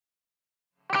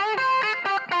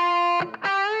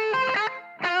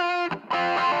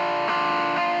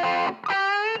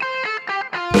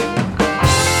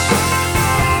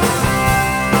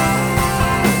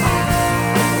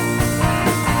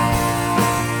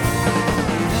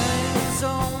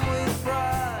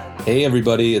Hey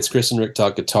everybody, it's Chris and Rick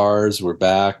Talk Guitars. We're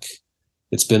back.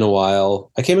 It's been a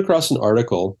while. I came across an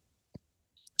article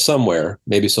somewhere,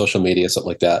 maybe social media, something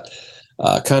like that,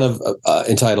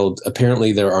 entitled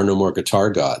 "Apparently There Are No More Guitar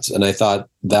Gods," and I thought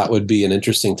that would be an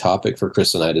interesting topic for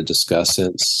Chris and I to discuss,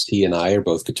 since he and I are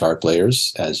both guitar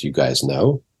players, as you guys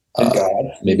know. Thank God.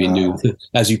 Maybe new,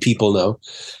 as you people know,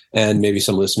 and maybe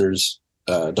some listeners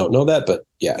don't know that. But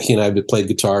yeah, he and I have played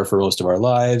guitar for most of our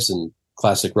lives, and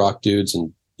classic rock dudes,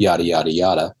 and yada yada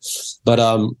yada. But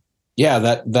yeah,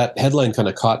 that headline kind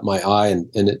of caught my eye, and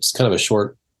it's kind of a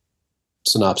short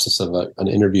synopsis of an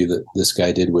interview that this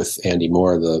guy did with Andy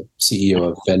Moore, the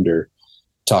CEO of Fender,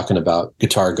 talking about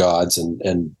guitar gods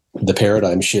and the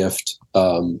paradigm shift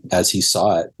as he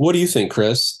saw it. What do you think,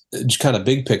 Chris? Just kind of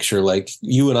big picture, like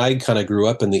you and I kind of grew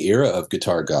up in the era of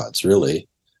guitar gods, really.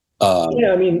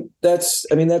 Yeah, that's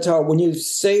how, when you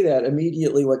say that,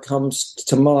 immediately what comes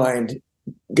to mind,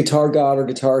 guitar god or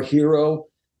guitar hero,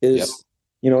 is,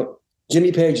 Yep.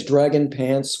 Jimmy Page dragon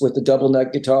pants with the double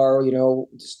neck guitar,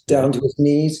 just down to his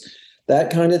knees,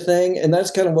 that kind of thing. And that's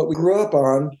kind of what we grew up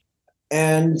on.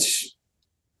 And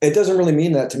it doesn't really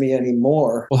mean that to me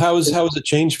anymore. Well, how has it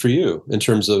changed for you in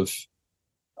terms of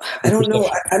I your don't know.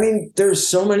 perception? There's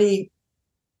so many.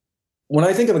 When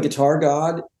I think of a guitar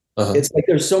god, Uh-huh. it's like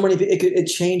there's so many. It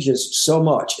changes so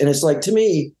much, and it's like, to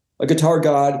me, a guitar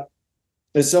god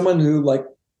is someone who, like,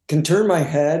 can turn my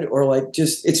head, or like,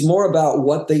 just, it's more about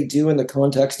what they do in the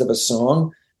context of a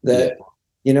song. Yeah. That,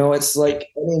 it's like,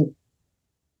 I'm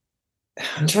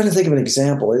trying to think of an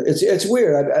example. It's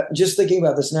weird. I'm just thinking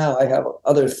about this now. I have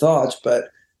other thoughts, but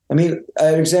an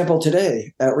example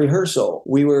today at rehearsal,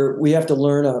 we have to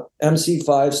learn a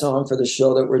MC5 song for the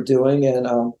show that we're doing,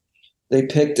 and they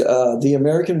picked the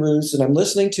American Roots, and I'm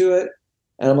listening to it,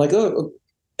 and I'm like, oh,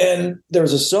 and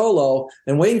there's a solo,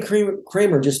 and Wayne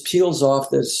Kramer just peels off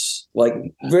this, like,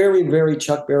 very, very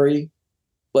Chuck Berry,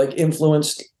 like,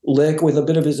 influenced lick with a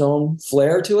bit of his own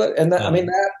flair to it, and that,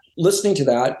 that, listening to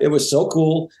that, it was so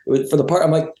cool. It was, for the part, I'm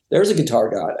like, there's a guitar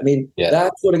god. Yeah.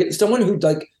 That's what someone who,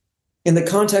 like, in the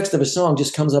context of a song,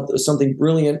 just comes up with something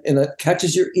brilliant and that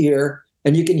catches your ear,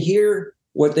 and you can hear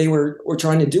what they were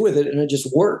trying to do with it, and it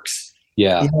just works.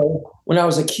 Yeah. When I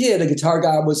was a kid, a guitar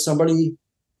god was somebody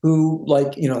who,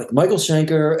 like, like Michael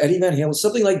Schenker, Eddie Van Halen,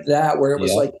 something like that, where it was,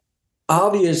 Yeah. like,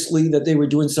 obviously that they were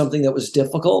doing something that was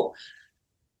difficult,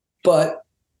 but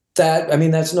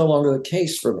that's no longer the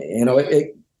case for me.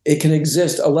 It can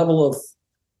exist, a level of,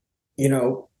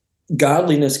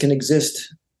 godliness can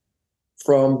exist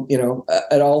from,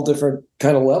 at all different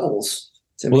kind of levels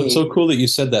to Well, me. it's so cool that you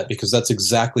said that, because that's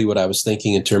exactly what I was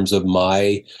thinking in terms of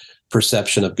my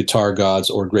perception of guitar gods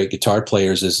or great guitar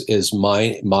players. Is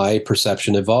my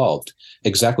perception evolved.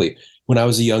 Exactly. When I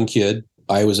was a young kid,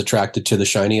 I was attracted to the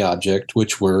shiny object,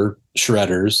 which were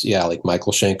shredders. Yeah, like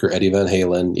Michael Schenker, Eddie Van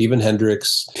Halen, even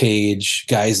Hendrix, Page,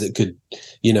 guys that could,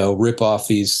 rip off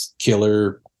these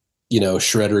killer,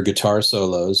 shredder guitar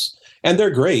solos. And they're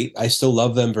great. I still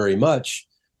love them very much.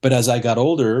 But as I got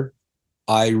older,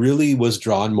 I really was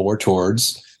drawn more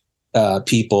towards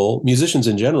people, musicians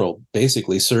in general,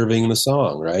 basically serving the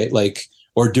song, right? Like,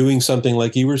 or doing something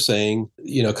like you were saying,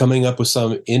 coming up with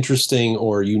some interesting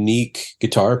or unique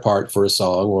guitar part for a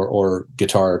song, or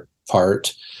guitar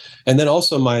part. And then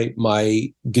also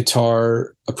my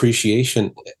guitar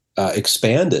appreciation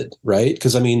expanded, right?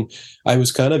 Because I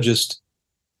was kind of just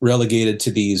relegated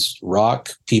to these rock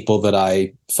people that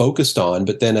I focused on.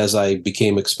 But then as I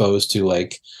became exposed to,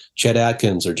 like, Chet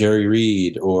Atkins or Jerry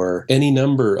Reed or any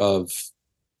number of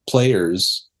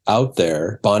players out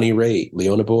there, Bonnie Raitt,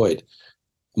 Leona Boyd,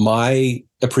 my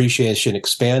appreciation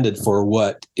expanded for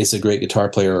what is a great guitar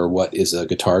player or what is a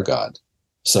guitar god.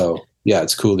 So yeah,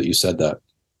 it's cool that you said that.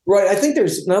 Right. I think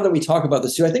now that we talk about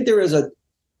this too, I think there is a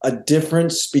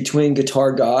difference between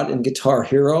guitar god and guitar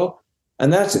hero.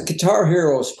 And that's, guitar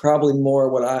hero is probably more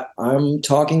what I'm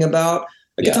talking about.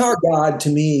 A Yeah. guitar god, to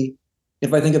me,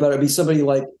 if I think about it, would be somebody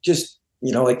like, just,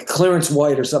 like Clarence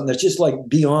White or something that's just, like,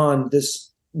 beyond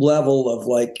this level of,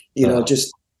 like,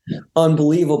 just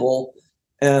unbelievable.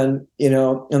 And,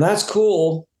 and that's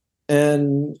cool.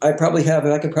 And I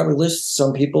could probably list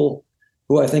some people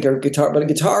who I think are guitar, but a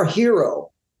guitar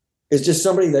hero is just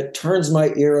somebody that turns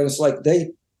my ear, and it's like they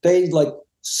like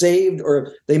saved,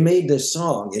 or they made this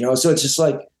song, so it's just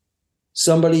like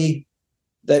somebody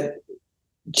that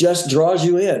just draws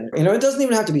you in. It doesn't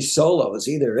even have to be solos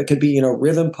either. It could be,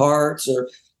 rhythm parts or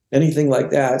anything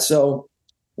like that. So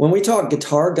when we talk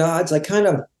guitar gods, I kind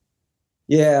of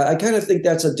think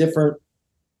that's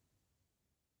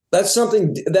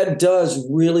something that does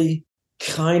really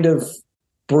kind of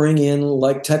bring in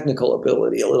like technical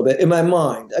ability a little bit in my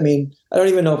mind. I mean, I don't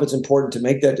even know if it's important to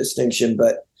make that distinction,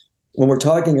 but when we're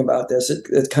talking about this,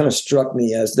 it kind of struck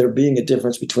me as there being a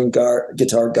difference between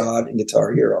Guitar God and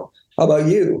Guitar Hero. How about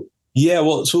you? Yeah,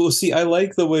 well, so we'll see. I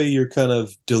like the way you're kind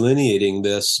of delineating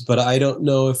this, but I don't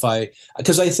know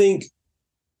because I think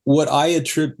what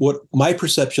my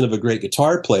perception of a great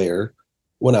guitar player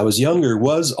when I was younger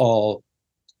was all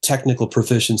technical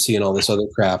proficiency and all this other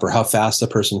crap, or how fast a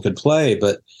person could play.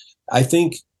 But I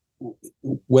think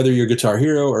whether you're Guitar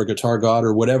Hero or Guitar God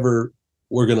or whatever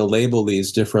we're going to label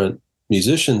these different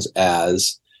musicians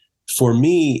as, for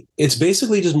me, it's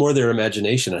basically just more their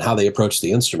imagination and how they approach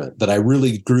the instrument that I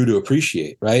really grew to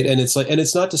appreciate. Right. And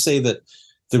it's not to say that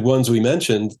the ones we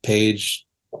mentioned, Page,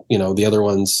 the other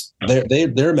ones,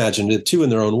 they're imaginative too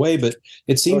in their own way, but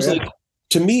it seems like,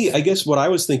 to me, I guess what I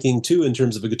was thinking too, in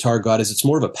terms of a Guitar God, is it's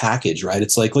more of a package, right?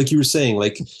 It's like you were saying,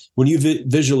 like when you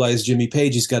visualize Jimmy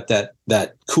Page, he's got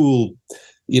that cool,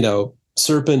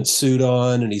 serpent suit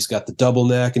on, and he's got the double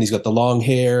neck, and he's got the long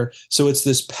hair. So it's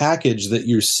this package that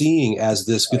you're seeing as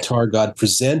this Guitar God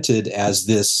presented as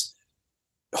this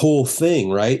whole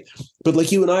thing, right? But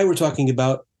like you and I were talking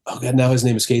about, oh God, now his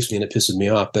name escapes me and it pisses me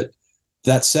off, but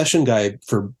that session guy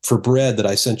for Bread that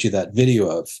I sent you that video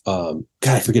of, God,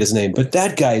 I forget his name, but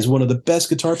that guy is one of the best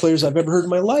guitar players I've ever heard in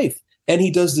my life. And he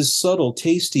does this subtle,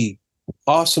 tasty,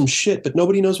 awesome shit, but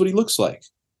nobody knows what he looks like,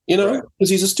 because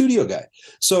he's a studio guy.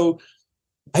 So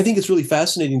I think it's really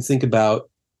fascinating to think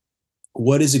about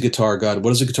what is a Guitar God,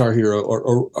 what is a Guitar Hero,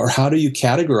 or how do you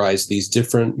categorize these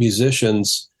different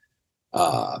musicians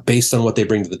based on what they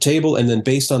bring to the table, and then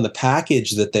based on the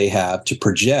package that they have to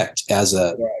project as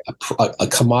a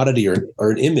commodity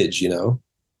or an image, Yep,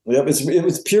 it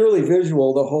was purely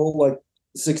visual. The whole like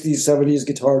 60s, 70s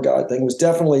Guitar God thing was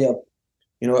definitely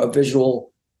a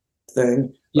visual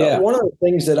thing. Yeah. One of the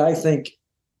things that I think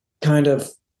kind of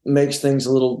makes things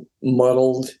a little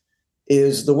muddled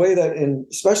is the way that,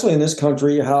 especially in this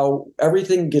country, how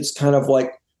everything gets kind of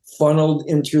like funneled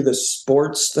into the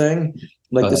sports thing.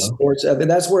 Like the sports, I mean,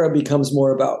 that's where it becomes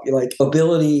more about like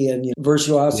ability and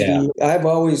virtuosity. Yeah. I've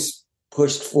always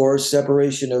pushed for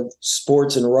separation of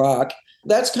sports and rock.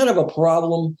 That's kind of a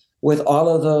problem with all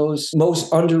of those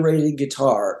most underrated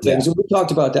guitar things. Yeah. And we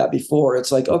talked about that before.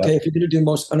 It's like, okay, if you're going to do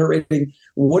most underrated,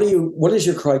 what is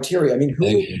your criteria? I mean,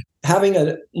 having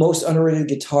a most underrated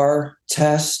guitar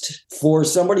test for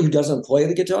somebody who doesn't play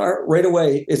the guitar right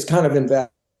away, it's kind of invalid,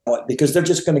 because they're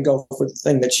just going to go for the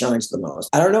thing that shines the most.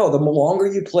 I don't know. The longer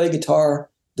you play guitar,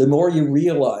 the more you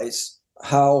realize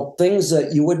how things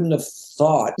that you wouldn't have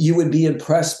thought you would be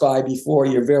impressed by before,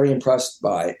 you're very impressed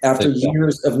by after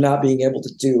years of not being able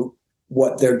to do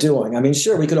what they're doing. I mean,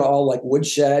 sure, we could all like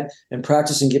woodshed and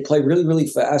practice and play really, really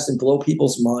fast and blow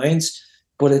people's minds.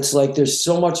 But it's like there's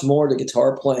so much more to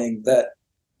guitar playing that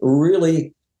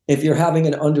really, if you're having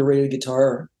an underrated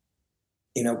guitar,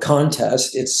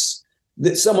 contest, it's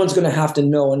that someone's going to have to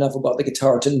know enough about the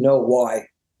guitar to know why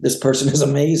this person is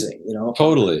amazing.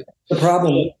 Totally. The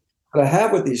problem that I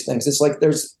have with these things, it's like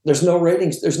there's no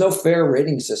ratings, there's no fair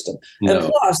rating system. No.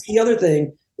 And plus, the other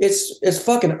thing, it's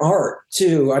fucking art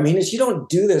too. I mean, you don't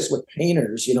do this with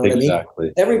painters, what I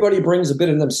mean? Everybody brings a bit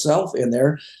of themselves in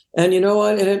there, and you know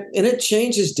what? And it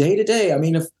changes day to day. I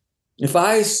mean, if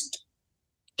I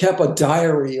kept a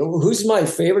diary, who's my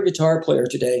favorite guitar player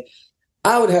today,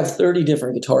 I would have 30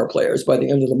 different guitar players by the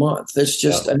end of the month. It's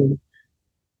just, I mean,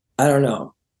 I don't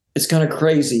know. It's kind of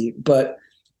crazy, but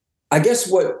I guess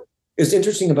what is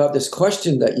interesting about this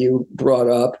question that you brought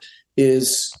up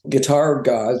is Guitar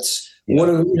Gods. Yeah. What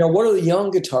do the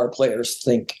young guitar players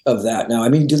think of that now? I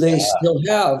mean, do they still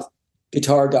have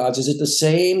Guitar Gods? Is it the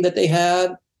same that they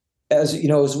had as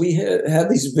we had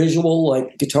these visual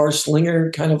like guitar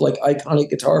slinger kind of like iconic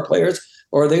guitar players,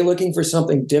 or are they looking for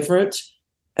something different?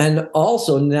 And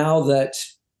also now that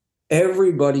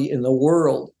everybody in the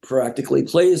world practically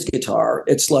plays guitar,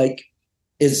 it's like,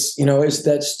 is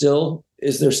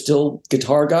there still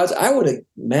Guitar Gods? I would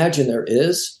imagine there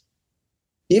is,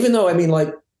 even though, I mean,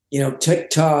 like,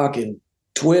 TikTok and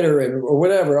Twitter or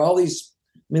whatever, all these,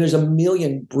 I mean, there's a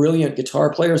million brilliant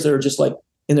guitar players that are just like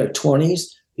in their 20s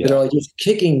that are like just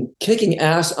kicking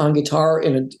ass on guitar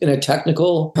in a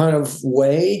technical kind of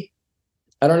way.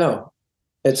 I don't know.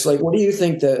 It's like, what do you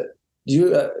think the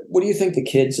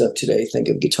kids of today think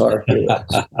of Guitar Hero?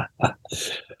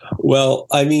 Well,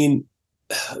 I mean,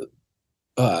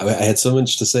 I had so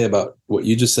much to say about what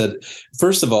you just said.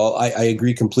 First of all, I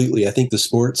agree completely. I think the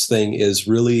sports thing is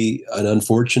really an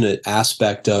unfortunate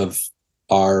aspect of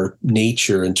our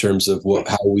nature in terms of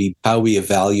how we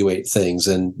evaluate things,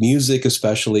 and music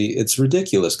especially. It's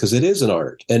ridiculous because it is an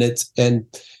art, and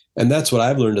And that's what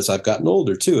I've learned as I've gotten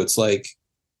older too. It's like,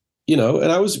 and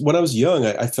when I was young,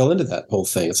 I fell into that whole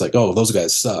thing. It's like, oh, those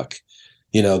guys suck.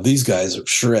 These guys are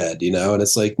shred, and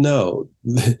it's like, no,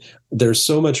 there's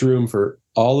so much room for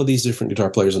all of these different guitar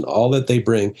players and all that they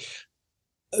bring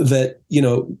that,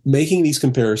 making these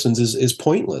comparisons is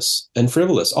pointless and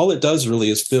frivolous. All it does really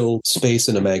is fill space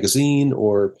in a magazine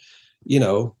or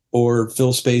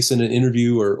fill space in an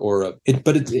interview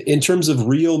but in terms of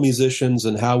real musicians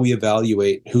and how we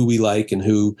evaluate who we like and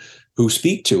who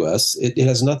speak to us, it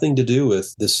has nothing to do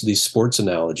with these sports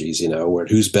analogies, where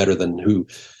who's better than who.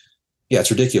 Yeah,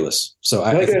 it's ridiculous. So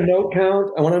I got a note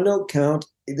count. I want a note count.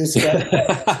 This guy,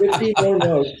 50 no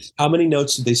notes. How many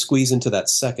notes did they squeeze into that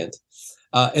second?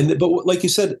 But like you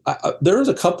said, there's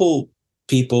a couple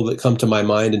people that come to my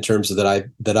mind in terms of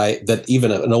that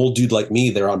even an old dude like me,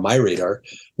 they're on my radar.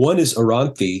 One is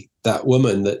Aranthi, that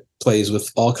woman that plays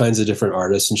with all kinds of different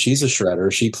artists, and she's a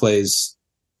shredder. She plays,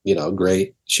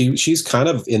 great. She's kind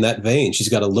of in that vein. She's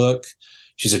got a look.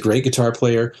 She's a great guitar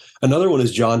player. Another one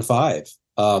is John Five.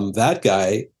 That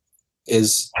guy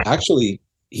is actually,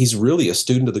 he's really a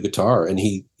student of the guitar, and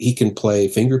he can play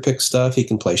fingerpick stuff. He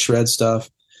can play shred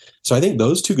stuff. So I think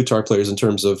those two guitar players, in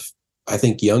terms of, I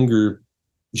think younger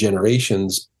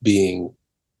generations being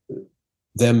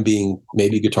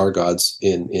maybe guitar gods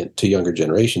to younger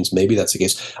generations, maybe that's the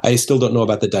case. I still don't know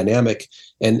about the dynamic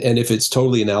and if it's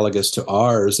totally analogous to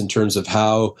ours in terms of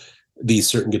how these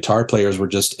certain guitar players were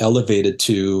just elevated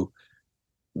to,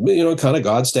 kind of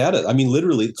God status. I mean,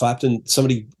 literally Clapton,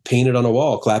 somebody painted on a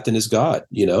wall, Clapton is God,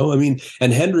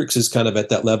 and Hendrix is kind of at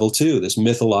that level too, this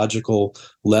mythological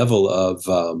level of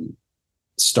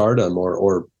stardom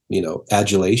or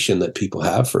adulation that people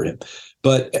have for him.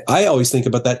 But I always think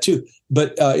about that too.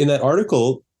 But in that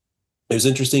article, it was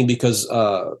interesting because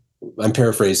I'm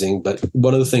paraphrasing, but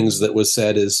one of the things that was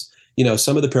said is,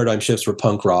 some of the paradigm shifts were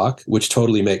punk rock, which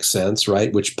totally makes sense,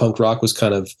 right? Which punk rock was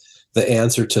kind of the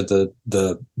answer to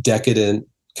the decadent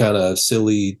kind of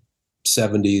silly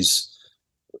 70s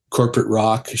corporate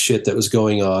rock shit that was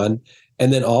going on.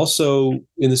 And then also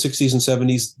in the 60s and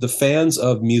 70s, the fans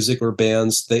of music or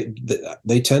bands,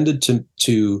 they tended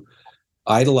to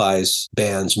idolize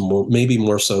bands maybe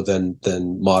more so than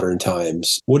modern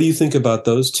times. What do you think about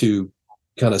those two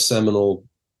kind of seminal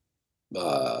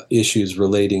issues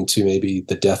relating to maybe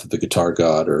the death of the guitar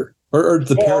god or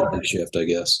the paradigm shift, I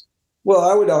guess? Well,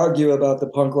 I would argue about the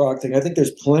punk rock thing. I think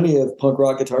there's plenty of punk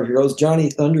rock guitar heroes.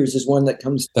 Johnny Thunders is one that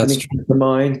comes to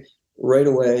mind right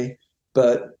away.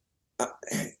 But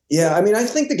yeah, I mean, I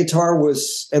think the guitar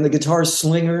and the guitar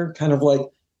slinger kind of like,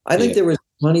 I think there was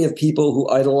plenty of people who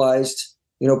idolized,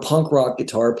 punk rock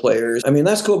guitar players. I mean,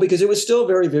 that's cool because it was still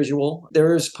very visual.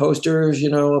 There's posters,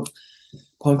 of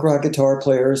punk rock guitar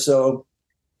players. So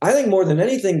I think more than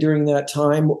anything during that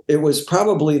time, it was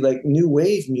probably like new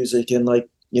wave music and like,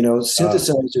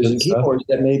 synthesizers and keyboards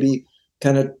that maybe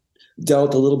kind of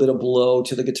dealt a little bit of blow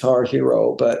to the guitar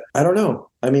hero. But I don't know.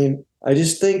 I mean, I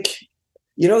just think,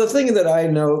 the thing that I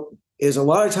know is a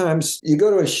lot of times you go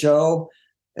to a show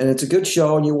and it's a good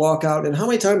show and you walk out, and how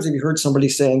many times have you heard somebody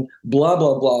saying blah,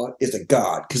 blah, blah is a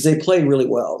god because they play really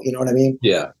well. You know what I mean?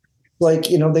 Yeah. Like,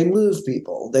 they move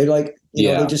people. They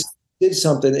they just did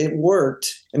something. It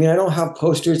worked. I mean, I don't have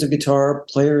posters of guitar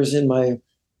players in my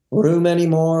room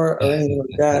anymore or anything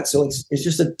like that. So it's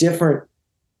just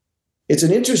it's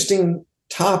an interesting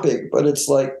topic, but it's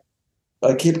like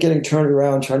I keep getting turned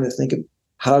around trying to think of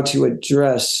how to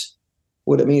address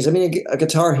what it means. I mean, a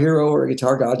guitar hero or a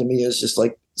guitar god to me is just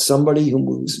like somebody who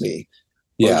moves me.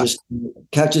 Yeah. Or just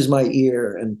catches my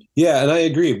ear. And I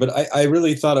agree. But I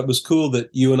really thought it was cool that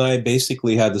you and I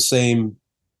basically had the same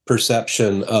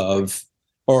perception of,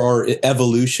 or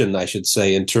evolution, I should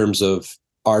say, in terms of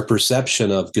our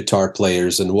perception of guitar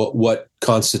players and what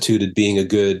constituted being a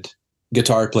good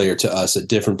guitar player to us at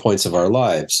different points of our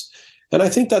lives. And I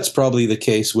think that's probably the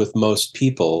case with most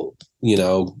people.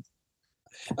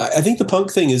 I think the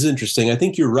punk thing is interesting. I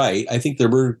think you're right. I think there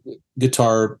were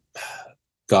guitar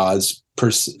gods,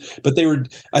 but they were,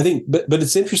 I think, but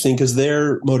it's interesting because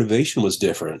their motivation was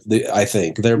different. I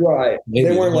think they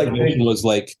weren't like was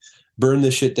like burn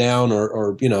this shit down,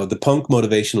 or the punk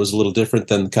motivation was a little different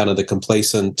than kind of the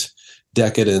complacent,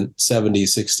 decadent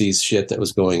 70s, 60s shit that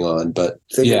was going on. But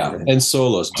and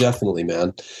solos, definitely,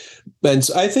 man. And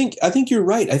so I think you're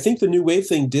right. I think the new wave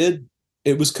thing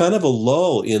it was kind of a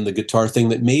lull in the guitar thing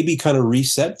that maybe kind of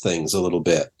reset things a little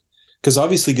bit. Because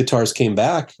obviously guitars came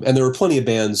back, and there were plenty of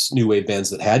bands, new wave bands,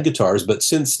 that had guitars, but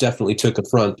synths definitely took a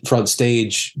front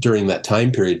stage during that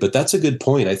time period. But that's a good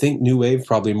point. I think new wave,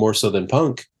 probably more so than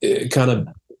punk, it kind of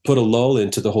put a lull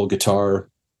into the whole guitar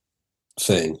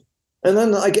thing. And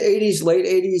then like 80s, late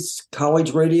 80s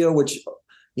college radio, which,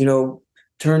 you know,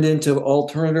 turned into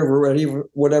alternative or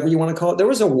whatever you want to call it. There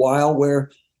was a while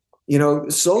where, you know,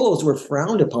 solos were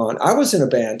frowned upon. I was in a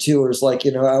band too. It was like,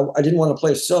 you know, I didn't want to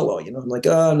play a solo. You know, I'm like,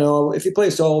 oh no, if you play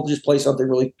a solo, just play something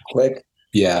really quick.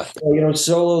 Yeah. So, you know,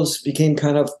 solos became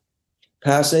kind of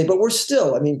passe, but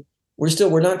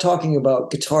we're not talking about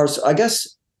guitars. I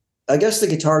guess the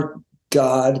guitar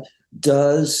god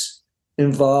does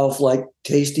involve like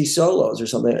tasty solos or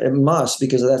something. It must,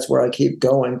 because that's where I keep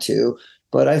going to.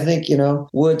 But I think, you know,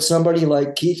 would somebody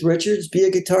like Keith Richards be a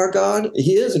guitar god?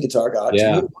 He is a guitar god.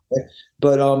 Yeah.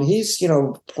 But he's, you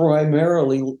know,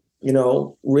 primarily, you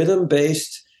know, rhythm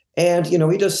based, and, you know,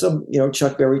 he does some, you know,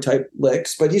 Chuck Berry type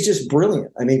licks, but he's just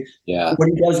brilliant. I mean, yeah, what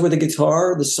he does with the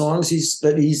guitar, the songs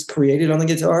that he's created on the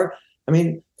guitar, I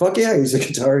mean, fuck yeah, he's a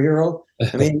guitar hero.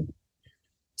 I mean,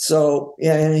 so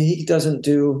yeah, and he doesn't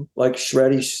do like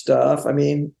shreddy stuff. I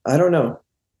mean, I don't know.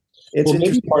 It's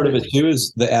maybe part of it too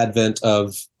is the advent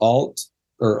of alt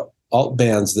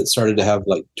bands that started to have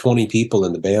like 20 people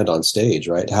in the band on stage,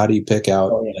 right? How do you pick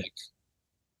out like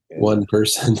one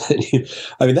person?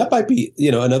 I mean, that might be,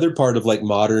 you know, another part of like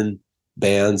modern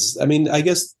bands. I mean, I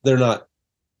guess they're not,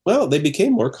 well, they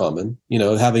became more common, you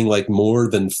know, having like more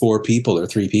than 4 people or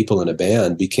 3 people in a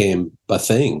band became a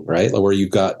thing, right? Like where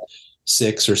you've got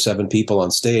 6 or 7 people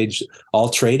on stage, all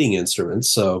trading instruments.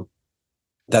 So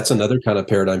that's another kind of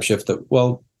paradigm shift that,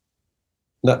 well,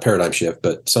 not paradigm shift,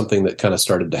 but something that kind of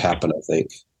started to happen, I think.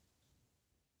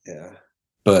 Yeah.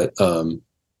 But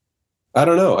I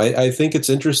don't know. I think it's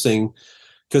interesting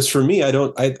because for me,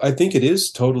 I think it is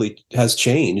totally has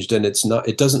changed, and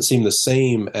it doesn't seem the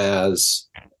same as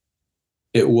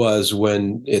it was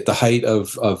when at the height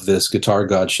of this guitar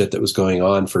god shit that was going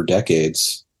on for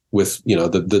decades with, you know,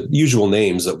 the usual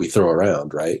names that we throw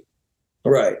around, right?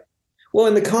 Right. Well,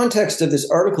 in the context of this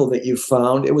article that you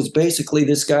found, it was basically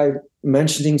this guy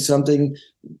mentioning something,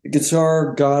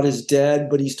 guitar god is dead,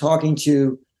 but he's talking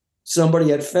to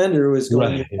somebody at Fender who is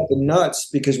going nuts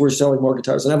because we're selling more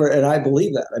guitars than ever. And I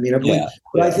believe that. I mean,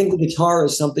 I think the guitar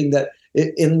is something that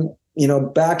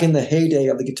back in the heyday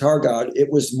of the guitar god,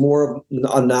 it was more of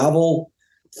a novel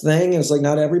thing. It was like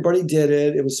not everybody did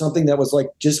it. It was something that was like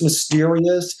just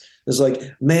mysterious. It was like,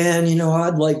 man, you know,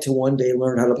 I'd like to one day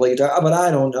learn how to play guitar, but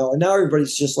I don't know. And now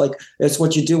everybody's just like, it's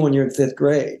what you do when you're in 5th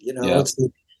grade. You know, It's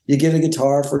you get a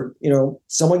guitar for, you know,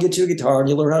 someone gets you a guitar and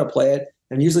you learn how to play it.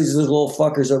 And usually these little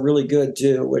fuckers are really good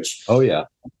too, which, oh yeah.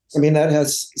 I mean, that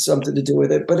has something to do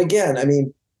with it. But again, I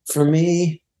mean, for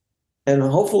me, and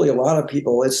hopefully a lot of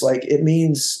people, it's like, it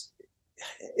means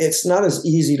it's not as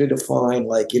easy to define.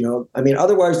 Like, you know, I mean,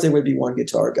 otherwise there would be one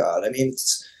guitar god. I mean,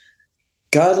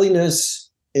 godliness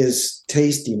is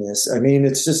tastiness. I mean,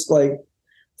 it's just like,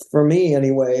 for me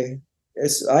anyway,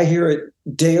 I hear it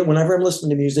daily. Whenever I'm listening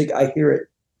to music, I hear it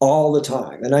all the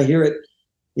time. And I hear it,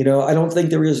 you know, I don't think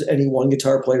there is any one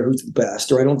guitar player who's the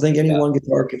best, or I don't think any one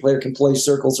guitar player can play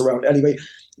circles around anybody.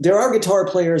 There are guitar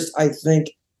players, I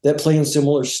think, that play in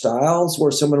similar styles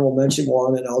where someone will mention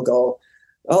one and I'll go,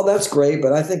 oh, that's great,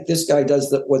 but I think this guy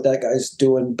does what that guy's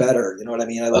doing better. You know what I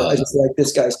mean? I just like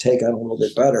this guy's take on it a little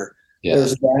bit better. Yeah.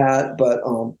 There's that, but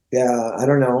I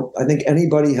don't know. I think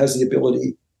anybody has the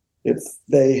ability, if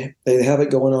they have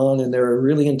it going on and they're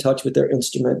really in touch with their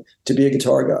instrument, to be a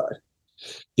guitar god.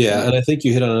 Yeah, and I think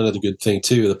you hit on another good thing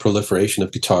too, the proliferation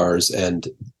of guitars and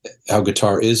how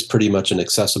guitar is pretty much an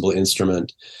accessible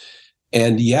instrument.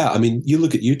 And yeah, I mean, you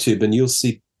look at YouTube and you'll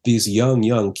see these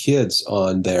young kids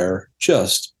on there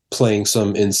just playing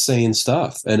some insane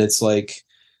stuff. And it's like,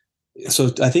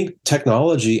 so I think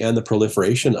technology and the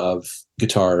proliferation of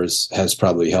guitars has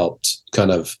probably helped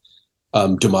kind of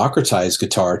democratize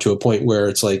guitar to a point where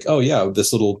it's like, oh yeah,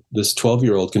 this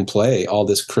 12-year-old can play all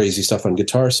this crazy stuff on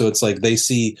guitar. So it's like they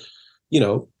see, you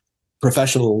know,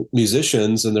 professional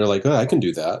musicians and they're like, oh, I can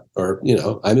do that. Or, you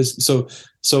know,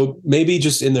 so maybe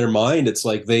just in their mind, it's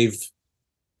like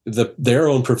their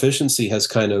own proficiency has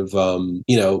kind of,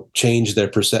 you know, changed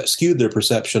skewed their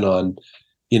perception on,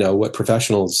 you know, what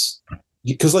professionals,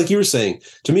 because like you were saying,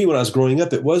 to me, when I was growing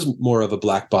up, it was more of a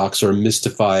black box or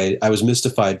mystified. I was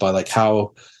mystified by like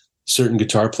how certain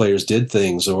guitar players did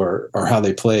things or how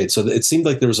they played. So it seemed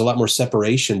like there was a lot more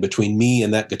separation between me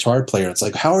and that guitar player. It's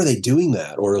like, how are they doing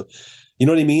that? Or, you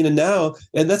know what I mean? And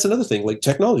that's another thing, like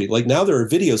technology, like now there are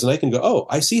videos and I can go, oh,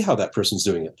 I see how that person's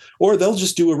doing it. Or they'll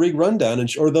just do a rig rundown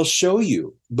or they'll show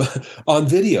you on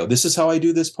video, this is how I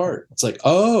do this part. It's like,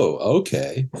 oh,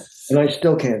 okay. And I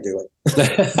still can't do it.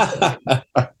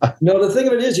 No, the thing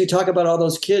of it is, you talk about all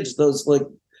those kids, those like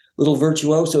little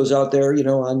virtuosos out there, you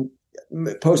know, on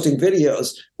posting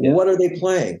videos. Yeah. What are they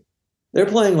playing? they're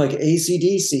playing like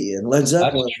AC/DC and Led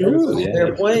Zeppelin. That's true. Yeah.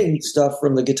 They're playing stuff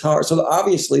from the guitar. So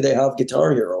obviously they have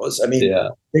guitar heroes. I mean,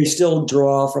 they still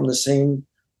draw from the same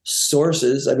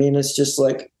sources. I mean, it's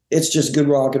just good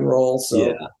rock and roll.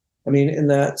 So, I mean, and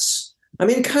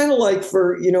kind of like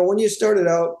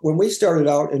when we started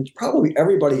out, and probably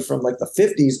everybody from like the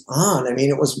 50s on, I mean,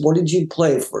 it was, what did you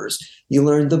play first? You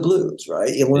learned the blues,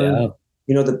 right? You learned,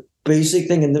 the basic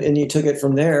thing, and you took it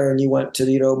from there, and you went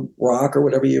to, rock or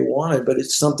whatever you wanted, but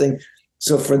it's something.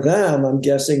 So for them, I'm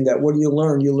guessing that what do you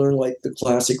learn? You learn like the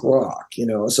classic rock,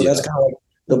 so that's kind of like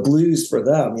the blues for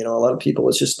them. A lot of people,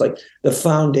 it's just like the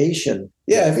foundation.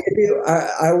 Yeah.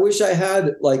 I wish I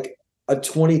had like a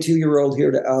 22-year-old here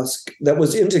to ask that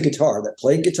was into guitar, that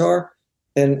played guitar,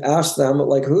 and ask them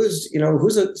like, who's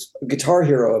a guitar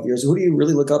hero of yours? Who do you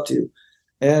really look up to?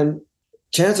 And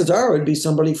chances are it would be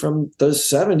somebody from the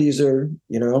 70s or,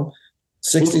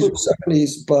 60s or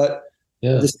 70s. But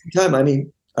at the same time, I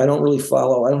mean, I don't really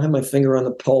follow. I don't have my finger on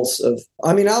the pulse of,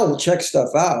 I mean, I'll check stuff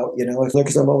out,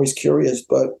 because I'm always curious.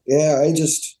 But yeah,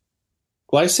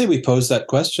 Well, I say we pose that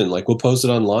question. Like, we'll post it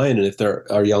online. And if there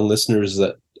are young listeners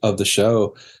of the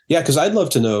show, because I'd love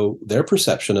to know their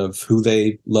perception of who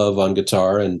they love on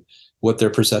guitar and what their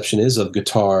perception is of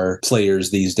guitar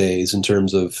players these days, in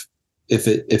terms of if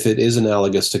it is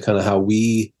analogous to kind of how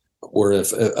we were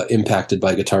impacted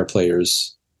by guitar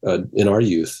players in our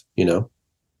youth,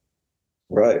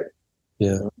 Right.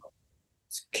 Yeah.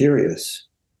 It's curious.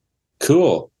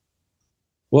 Cool.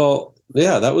 Well,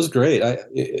 yeah, that was great.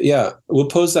 We'll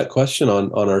pose that question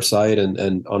on our site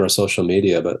and on our social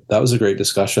media, but that was a great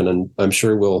discussion, and I'm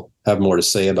sure we'll have more to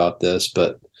say about this.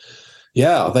 But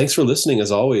yeah, thanks for listening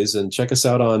as always, and check us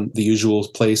out on the usual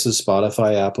places: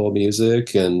 Spotify, Apple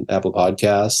Music, and Apple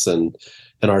Podcasts, and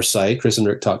our site,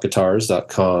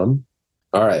 chrisandricktalkguitars.com.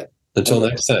 All right. Until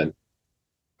next time.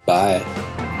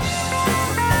 Bye.